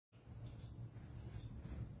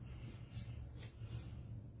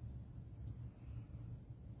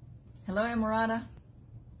Hello, Ammirata.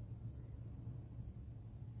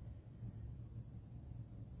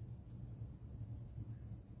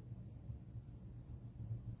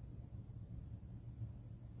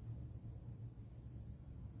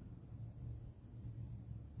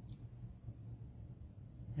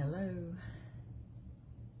 Hello.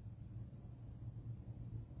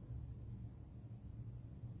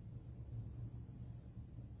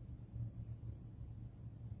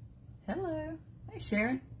 Hello. Hey,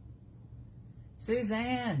 Sharon.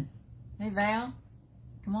 Suzanne. Hey, Val.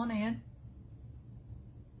 Come on in.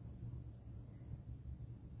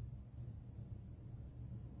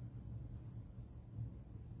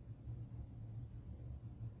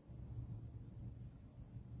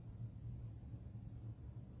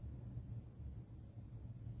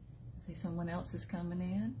 See, someone else is coming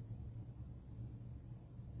in.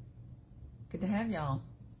 Good to have y'all.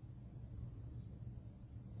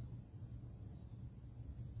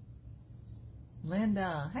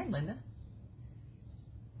 Linda. Hey, Linda.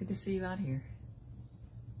 Good to see you out here.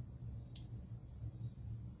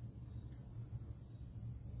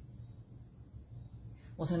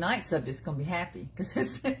 Well, tonight's subject's going to be happy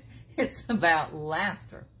because it's about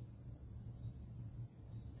laughter.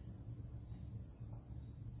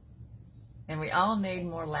 And we all need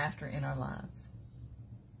more laughter in our lives.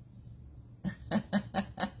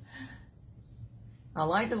 I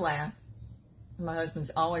like to laugh. My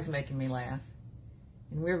husband's always making me laugh.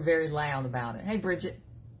 And we're very loud about it. Hey, Bridget.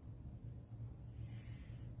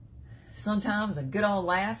 Sometimes a good old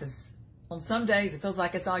laugh is, on some days, it feels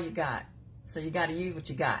like it's all you got. So you got to use what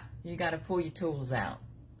you got. You got to pull your tools out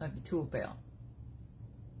of your tool belt.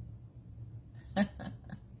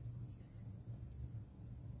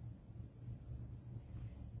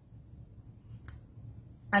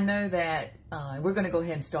 I know that we're going to go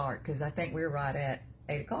ahead and start because I think we're right at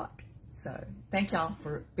 8 o'clock. So thank y'all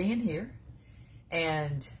for being here.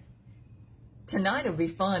 And tonight it'll be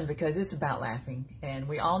fun because it's about laughing. And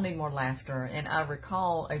we all need more laughter. And I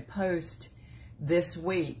recall a post this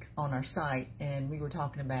week on our site. And we were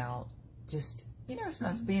talking about just, you know,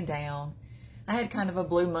 sometimes being down. I had kind of a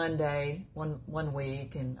blue Monday one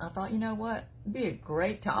week. And I thought, you know what? It'd be a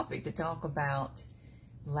great topic to talk about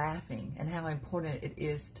laughing and how important it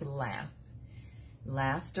is to laugh.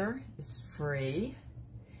 Laughter is free.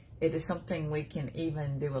 It is something we can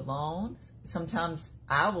even do alone. Sometimes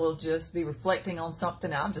I will just be reflecting on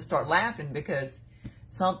something and I'll just start laughing because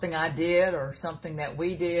something I did or something that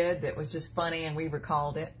we did that was just funny and we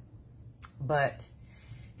recalled it. But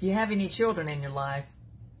if you have any children in your life,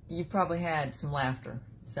 you've probably had some laughter.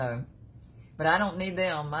 So, but I don't need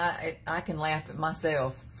them. I can laugh at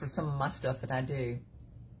myself for some of my stuff that I do.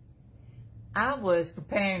 I was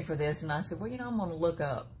preparing for this and I said, well, you know, I'm going to look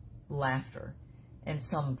up laughter and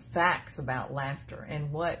some facts about laughter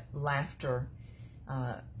and what laughter,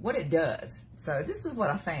 what it does. So this is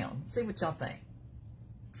what I found. See what y'all think.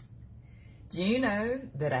 Do you know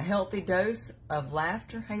that a healthy dose of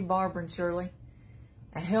laughter, hey Barbara and Shirley,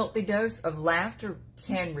 a healthy dose of laughter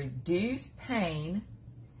can reduce pain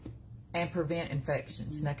and prevent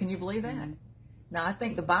infections. Now, can you believe that? Now, I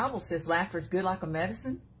think the Bible says laughter is good like a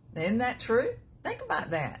medicine. Isn't that true? Think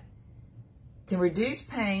about that. It can reduce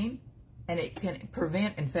pain and it can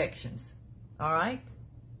prevent infections. All right?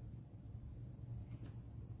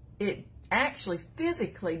 It actually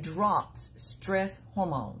physically drops stress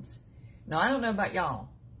hormones. Now, I don't know about y'all,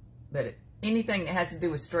 but anything that has to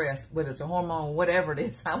do with stress, whether it's a hormone, whatever it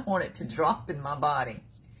is, I want it to drop in my body.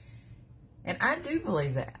 And I do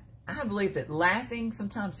believe that. I believe that laughing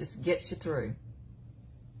sometimes just gets you through.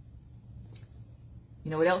 You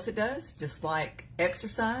know what else it does? Just like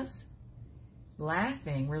exercise,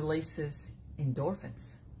 laughing releases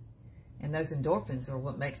endorphins. And those endorphins are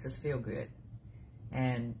what makes us feel good.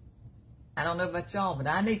 And I don't know about y'all, but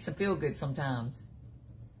I need some feel good sometimes.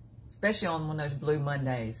 Especially on one of those blue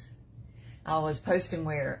Mondays. I was posting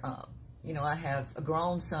where, you know, I have a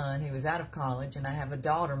grown son who is out of college, and I have a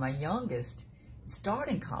daughter, my youngest,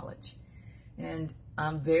 starting college. And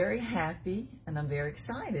I'm very happy and I'm very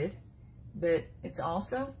excited. But it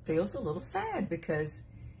also feels a little sad because,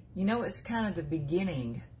 you know, it's kind of the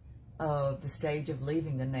beginning of the stage of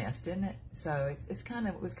leaving the nest, isn't it? So it was kind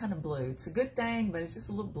of blue. It's a good thing, but it's just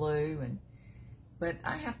a little blue. But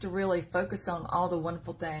I have to really focus on all the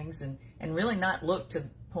wonderful things and really not look to the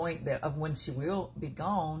point of when she will be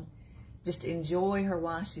gone. Just enjoy her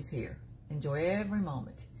while she's here. Enjoy every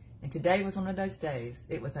moment. And today was one of those days.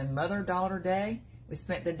 It was a mother-daughter day. We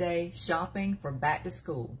spent the day shopping for back to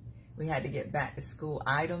school. We had to get back to school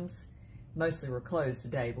items. Mostly were closed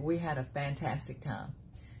today, but we had a fantastic time.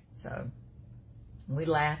 So we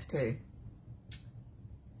laughed too.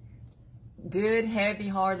 good, heavy,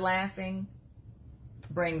 hard laughing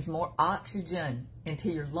brings more oxygen into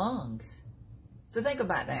your lungs. So think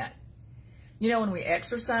about that. You know, when we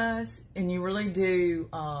exercise and you really do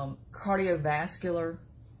cardiovascular,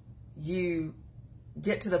 you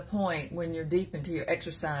get to the point when you're deep into your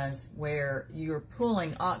exercise where you're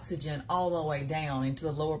pulling oxygen all the way down into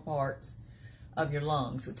the lower parts of your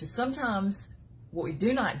lungs, which is sometimes what we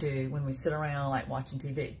do not do when we sit around like watching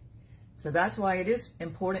TV. So that's why it is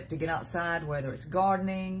important to get outside, whether it's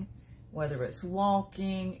gardening, whether it's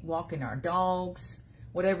walking our dogs,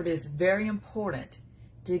 whatever it is, very important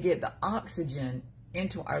to get the oxygen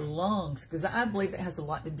into our lungs, because I believe it has a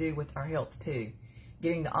lot to do with our health too,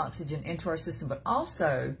 getting the oxygen into our system. But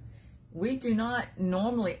also, we do not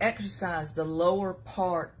normally exercise the lower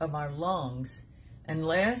part of our lungs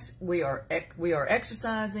unless we are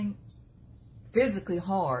exercising physically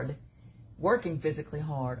hard, working physically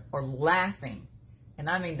hard, or laughing. And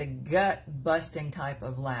I mean the gut-busting type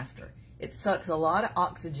of laughter. It sucks a lot of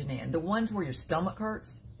oxygen in. The ones where your stomach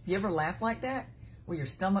hurts, if you ever laugh like that, where your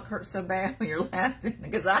stomach hurts so bad when you're laughing,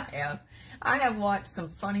 because I have watched some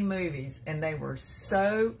funny movies, and they were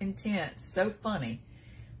so intense, so funny,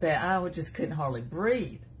 that I just couldn't hardly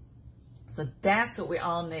breathe. So that's what we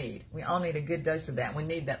all need. We all need a good dose of that. We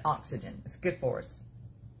need that oxygen. It's good for us.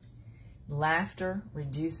 Laughter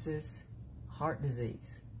reduces heart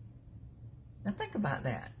disease. Now think about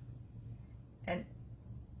that. And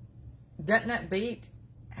doesn't that beat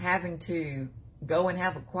having to go and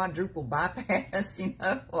have a quadruple bypass, you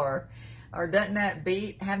know, or doesn't that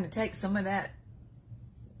beat having to take some of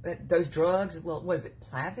those drugs? Well, what is it,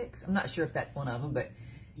 Plavix? I'm not sure if that's one of them, but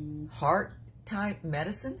heart type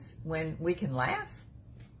medicines when we can laugh?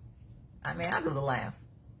 I mean, I'd rather laugh.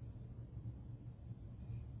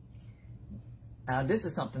 This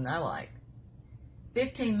is something I like.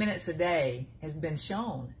 15 minutes a day has been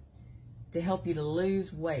shown to help you to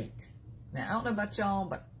lose weight. Now, I don't know about y'all,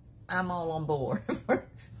 but I'm all on board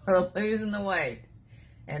for losing the weight.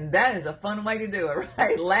 And that is a fun way to do it,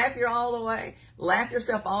 right? Laugh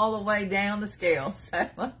yourself all the way down the scale. So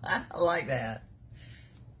I like that.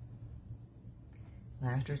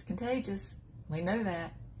 Laughter is contagious. We know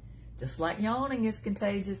that. Just like yawning is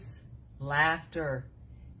contagious, laughter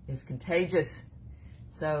is contagious.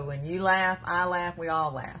 So when you laugh, I laugh, we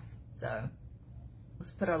all laugh. So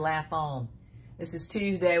let's put our laugh on. This is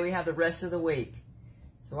Tuesday. We have the rest of the week.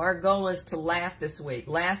 So our goal is to laugh this week.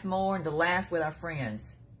 Laugh more and to laugh with our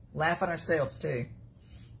friends. Laugh at ourselves too.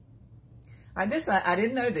 All right, I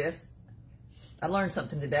didn't know this. I learned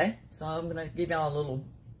something today. So I'm going to give y'all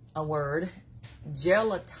a word.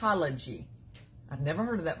 Gelotology. I've never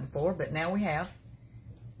heard of that before, but now we have.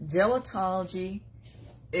 Gelotology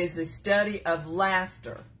is the study of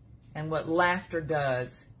laughter and what laughter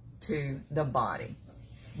does to the body.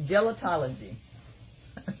 Gelotology.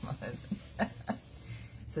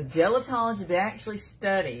 So gelotology, they actually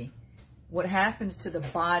study what happens to the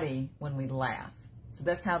body when we laugh. So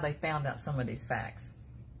that's how they found out some of these facts.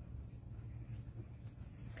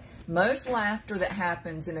 Most laughter that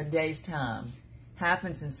happens in a day's time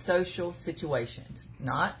happens in social situations.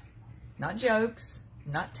 Not jokes,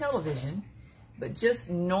 not television, but just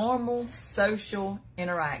normal social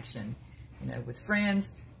interaction. You know, with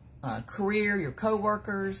friends, career, your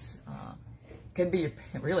coworkers, could be your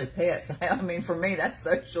really pets. I mean, for me, that's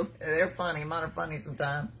social. They're funny. Mine are funny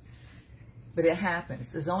sometimes. But it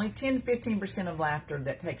happens. There's only 10 to 15% of laughter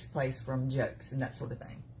that takes place from jokes and that sort of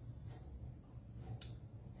thing.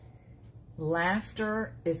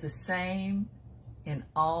 Laughter is the same in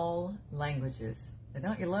all languages. Now,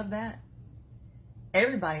 don't you love that?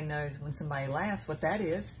 Everybody knows when somebody laughs what that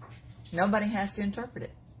is. Nobody has to interpret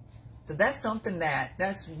it. So that's something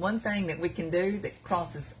that's one thing that we can do that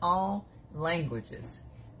crosses all languages.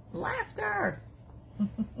 Laughter.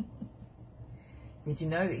 Did you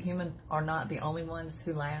know that humans are not the only ones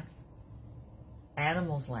who laugh?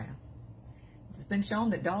 Animals laugh. It's been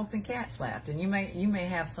shown that dogs and cats laugh, and you may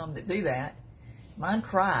have some that do that. Mine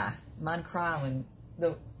cry. Mine cry when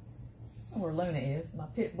where Luna is. My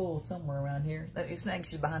pit bull somewhere around here. It's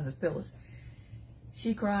she's behind those pillows.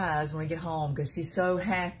 She cries when we get home because she's so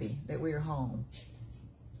happy that we are home.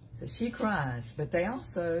 So she cries, but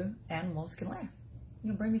animals can laugh. You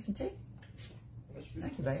gonna bring me some tea?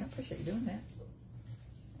 Thank you, babe. I appreciate you doing that.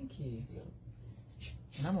 Thank you.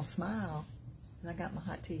 And I'm gonna smile because I got my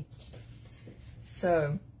hot tea.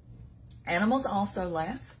 So, animals also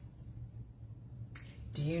laugh.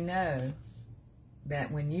 Do you know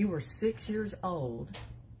that when you were 6 years old,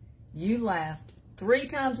 you laughed 3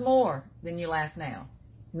 times more than you laugh now?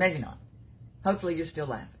 Maybe not. Hopefully you're still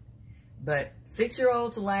laughing. But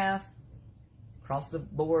 6-year-olds laugh across the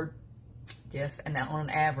board Yes, and on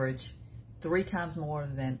average, 3 times more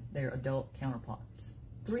than their adult counterparts.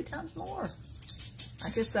 3 times more. I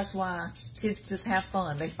guess that's why kids just have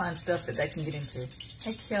fun. They find stuff that they can get into.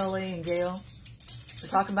 Hey, Kelly and Gail. We're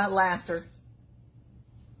talking about laughter.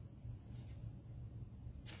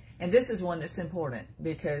 And this is one that's important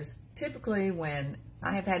because typically when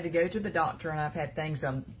I have had to go to the doctor and I've had things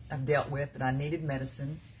I've dealt with that I needed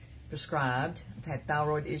medicine prescribed, I've had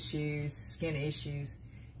thyroid issues, skin issues,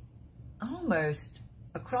 almost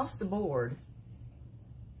across the board,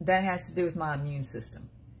 that has to do with my immune system.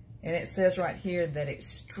 And it says right here that it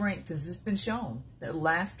strengthens, it's been shown that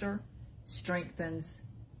laughter strengthens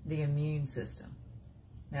the immune system.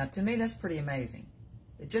 Now, to me, that's pretty amazing.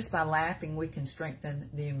 That just by laughing, we can strengthen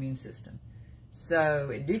the immune system.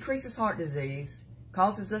 So it decreases heart disease,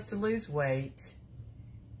 causes us to lose weight,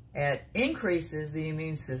 it increases the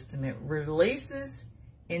immune system, it releases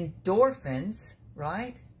endorphins,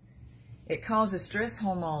 right? It causes stress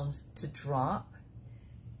hormones to drop.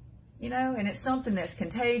 You know, and it's something that's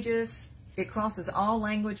contagious. It crosses all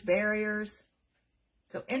language barriers.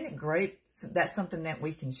 So isn't it great? That's something that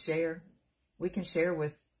we can share. We can share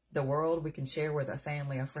with the world. We can share with our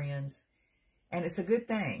family, our friends. And it's a good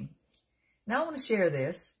thing. Now I want to share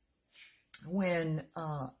this. When,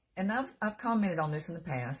 and I've commented on this in the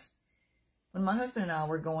past. When my husband and I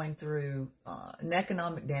were going through an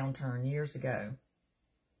economic downturn years ago,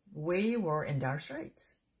 we were in dire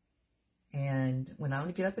straits. And when I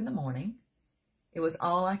would get up in the morning, it was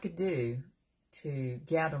all I could do to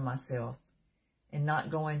gather myself and not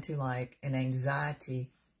go into like an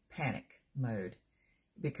anxiety panic mode,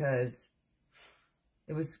 because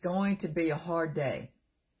it was going to be a hard day,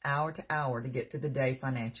 hour to hour, to get through the day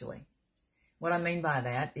financially. What I mean by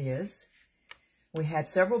that is we had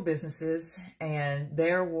several businesses and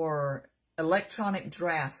there were electronic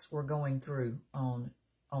drafts were going through on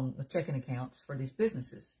the checking accounts for these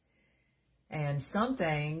businesses. And some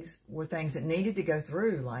things were things that needed to go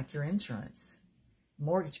through, like your insurance,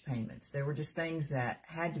 mortgage payments. They were just things that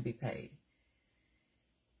had to be paid.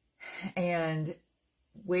 And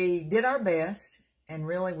we did our best, and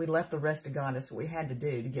really we left the rest to God. That's what we had to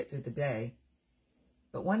do to get through the day.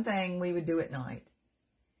 But one thing we would do at night,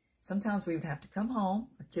 sometimes we would have to come home.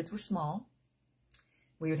 Our kids were small.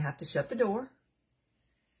 We would have to shut the door.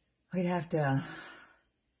 We'd have to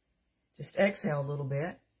just exhale a little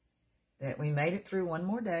bit, that we made it through one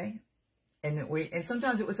more day. And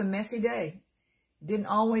sometimes it was a messy day. Didn't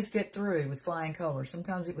always get through with flying colors.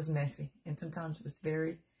 Sometimes it was messy, and sometimes it was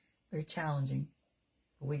very, very challenging.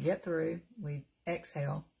 But we get through, we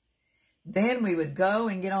exhale. Then we would go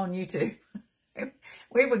and get on YouTube.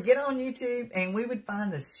 We would get on YouTube and we would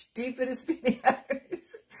find the stupidest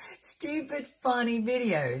videos, stupid, funny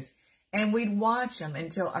videos. And we'd watch them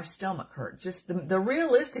until our stomach hurt. Just the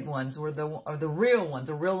realistic ones were the real ones,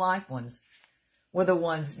 the real life ones were the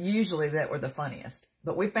ones usually that were the funniest.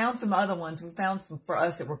 But we found some other ones. We found some for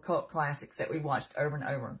us that were cult classics that we watched over and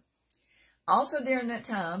over. Also during that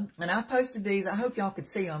time, and I posted these, I hope y'all could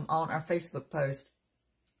see them on our Facebook post,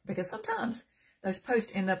 because sometimes those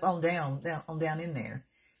posts end up on down in there.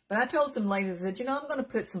 But I told some ladies that, you know, I'm going to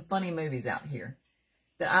put some funny movies out here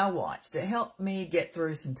that I watched that helped me get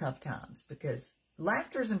through some tough times, because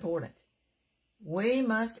laughter is important. We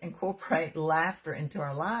must incorporate laughter into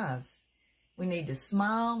our lives. We need to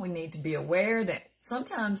smile. We need to be aware that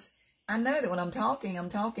sometimes I know that when I'm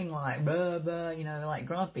talking like blah, blah, you know, like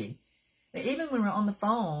grumpy. That even when we're on the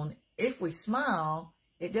phone, if we smile,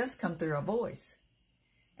 it does come through our voice.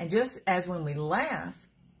 And just as when we laugh,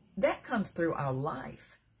 that comes through our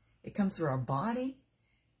life. It comes through our body,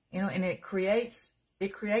 you know, and it creates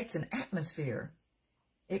an atmosphere.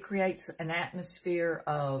 It creates an atmosphere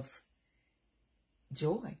of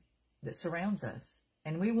joy that surrounds us.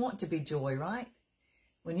 And we want to be joy, right?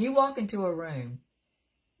 When you walk into a room,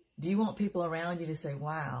 do you want people around you to say,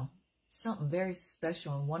 wow, something very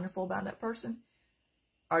special and wonderful about that person?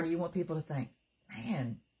 Or do you want people to think,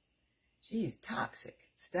 man, she's toxic.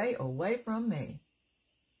 Stay away from me.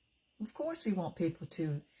 Of course we want people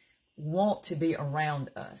to want to be around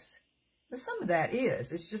us. But some of that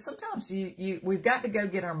is. It's just sometimes we've got to go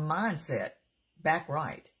get our mindset back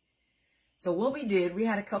right. So what we did, we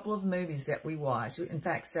had a couple of movies that we watched. In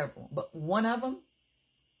fact, several. But one of them,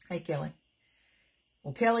 hey, Kelly.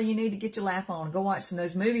 Well, Kelly, you need to get your laugh on. Go watch some of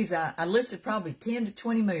those movies. I listed probably 10 to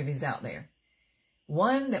 20 movies out there.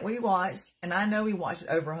 One that we watched, and I know we watched it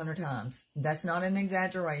over 100 times. That's not an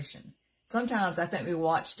exaggeration. Sometimes I think we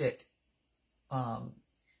watched it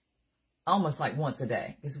almost like once a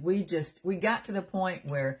day, because we got to the point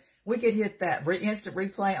where we could hit that instant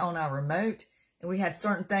replay on our remote, And we had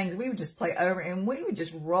certain things we would just play over and we would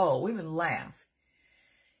just roll. We would laugh.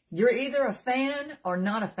 You're either a fan or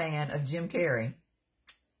not a fan of Jim Carrey.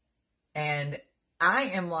 And I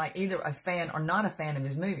am like either a fan or not a fan of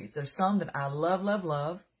his movies. There's some that I love, love,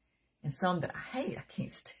 love. And some that I hate. I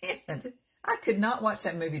can't stand. I could not watch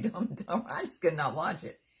that movie, Dumb and Dumber. I just could not watch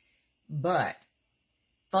it. But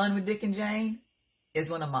Fun with Dick and Jane is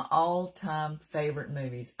one of my all-time favorite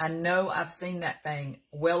movies. I know I've seen that thing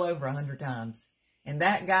well over 100 times. And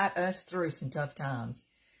that got us through some tough times.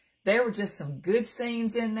 There were just some good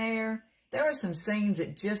scenes in there. There were some scenes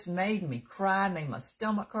that just made me cry, made my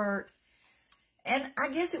stomach hurt. And I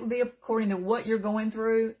guess it would be according to what you're going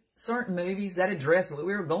through. Certain movies that address what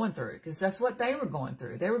we were going through, because that's what they were going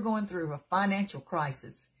through. They were going through a financial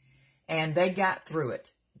crisis, and they got through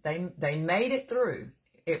it. They made it through.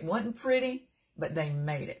 It wasn't pretty, but they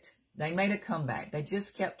made it. They made a comeback. They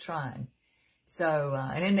just kept trying. So,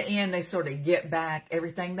 and in the end, they sort of get back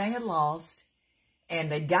everything they had lost,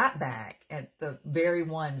 and they got back at the very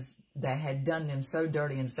ones that had done them so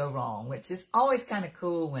dirty and so wrong, which is always kind of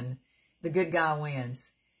cool when the good guy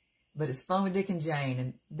wins. But it's Fun with Dick and Jane,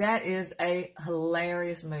 and that is a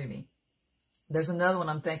hilarious movie. There's another one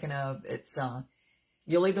I'm thinking of. It's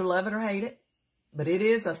you'll either love it or hate it, but it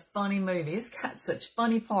is a funny movie. It's got such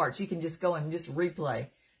funny parts. You can just go and just replay.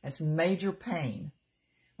 That's Major Pain.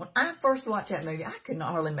 When I first watched that movie, I could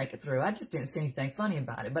not hardly make it through. I just didn't see anything funny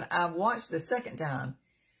about it. But I watched it a second time,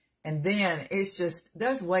 and then it's just,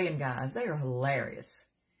 those weighing guys, they are hilarious.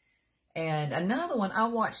 And another one I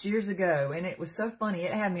watched years ago, and it was so funny,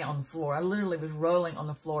 it had me on the floor. I literally was rolling on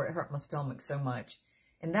the floor. It hurt my stomach so much.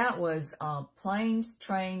 And that was Planes,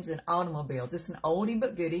 Trains, and Automobiles. It's an oldie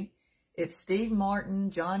but goodie. It's Steve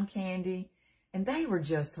Martin, John Candy, and they were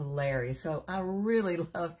just hilarious. So I really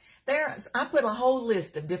love, I put a whole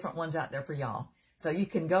list of different ones out there for y'all. So you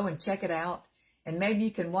can go and check it out, and maybe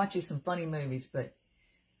you can watch you some funny movies. But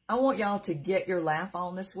I want y'all to get your laugh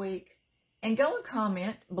on this week. And go and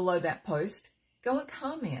comment below that post. Go and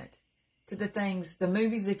comment to the things, the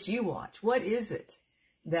movies that you watch. What is it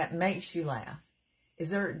that makes you laugh?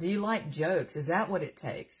 Do you like jokes? Is that what it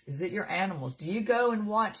takes? Is it your animals? Do you go and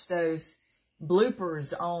watch those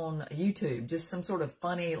bloopers on YouTube? Just some sort of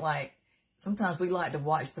funny, like, sometimes we like to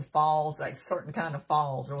watch the falls, like certain kind of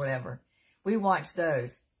falls or whatever. We watch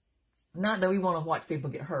those. Not that we want to watch people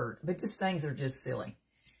get hurt, but just things that are just silly.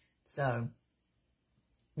 So,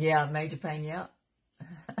 yeah, Major Pain, yeah.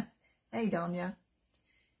 Hey, Donya.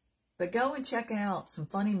 But go and check out some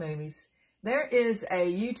funny movies. There is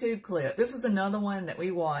a YouTube clip. This was another one that we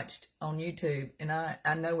watched on YouTube. And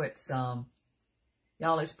I know it's, y'all,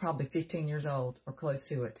 it's probably 15 years old or close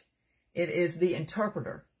to it. It is The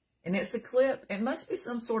Interpreter. And it's a clip. It must be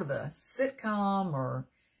some sort of a sitcom or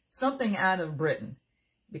something out of Britain.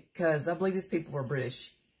 Because I believe these people were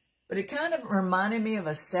British. But it kind of reminded me of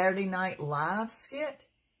a Saturday Night Live skit.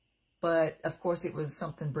 But, of course, it was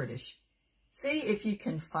something British. See if you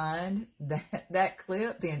can find that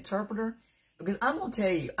clip, The Interpreter. Because I'm going to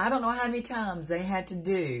tell you, I don't know how many times they had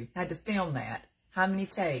to film that. How many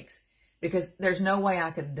takes. Because there's no way I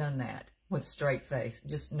could have done that with a straight face.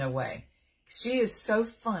 Just no way. She is so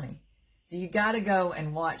funny. So you got to go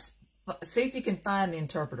and watch. See if you can find The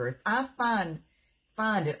Interpreter. If I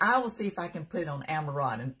find it, I will see if I can put it on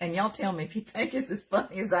Ammirata. And y'all tell me if you think it's as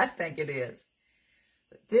funny as I think it is.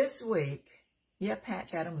 This week, yeah,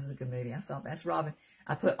 Patch Adams is a good movie. I saw that. That's Robin.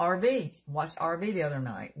 I put RV. Watched RV the other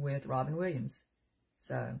night with Robin Williams.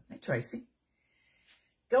 So, hey, Tracy.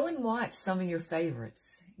 Go and watch some of your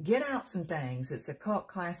favorites. Get out some things. It's a cult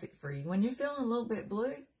classic for you. When you're feeling a little bit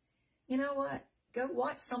blue, you know what? Go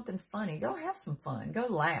watch something funny. Go have some fun. Go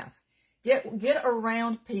laugh. Get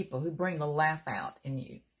around people who bring the laugh out in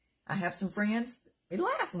you. I have some friends. We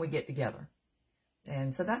laugh when we get together.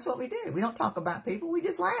 And so that's what we do. We don't talk about people. We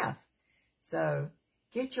just laugh. So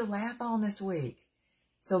get your laugh on this week.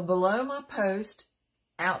 So below my post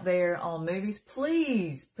out there on movies,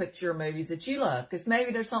 please put your movies that you love. Because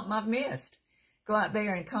maybe there's something I've missed. Go out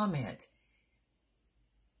there and comment.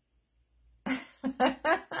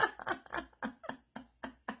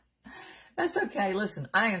 That's okay. Listen,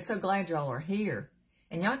 I am so glad y'all are here.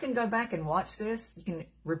 And y'all can go back and watch this. You can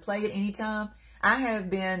replay it anytime. I have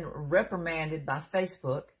been reprimanded by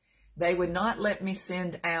Facebook. They would not let me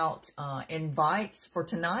send out invites for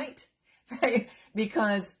tonight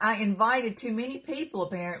because I invited too many people,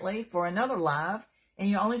 apparently, for another live, and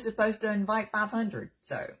you're only supposed to invite 500.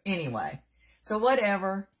 So, anyway. So,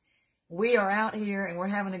 whatever. We are out here, and we're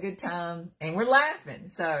having a good time, and we're laughing.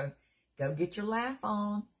 So, go get your laugh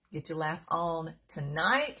on. Get your laugh on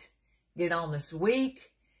tonight. Get it on this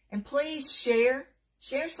week. And please share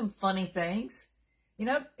some funny things. You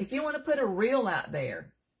know, if you want to put a reel out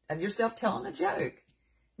there of yourself telling a joke,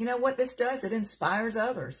 you know what this does? It inspires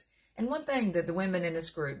others. And one thing that the women in this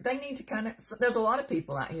group, they need to there's a lot of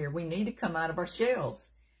people out here. We need to come out of our shells.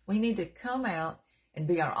 We need to come out and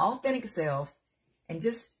be our authentic self and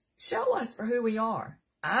just show us for who we are.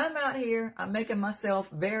 I'm out here. I'm making myself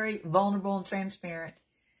very vulnerable and transparent.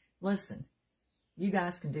 Listen, you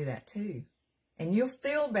guys can do that too. And you'll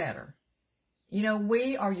feel better. You know,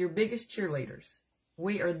 we are your biggest cheerleaders.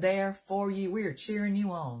 We are there for you. We are cheering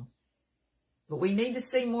you on. But we need to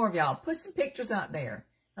see more of y'all. Put some pictures out there.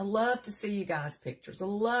 I love to see you guys' pictures. I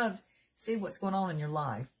love to see what's going on in your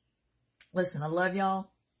life. Listen, I love y'all.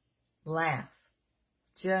 Laugh.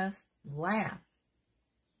 Just laugh.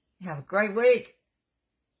 Have a great week.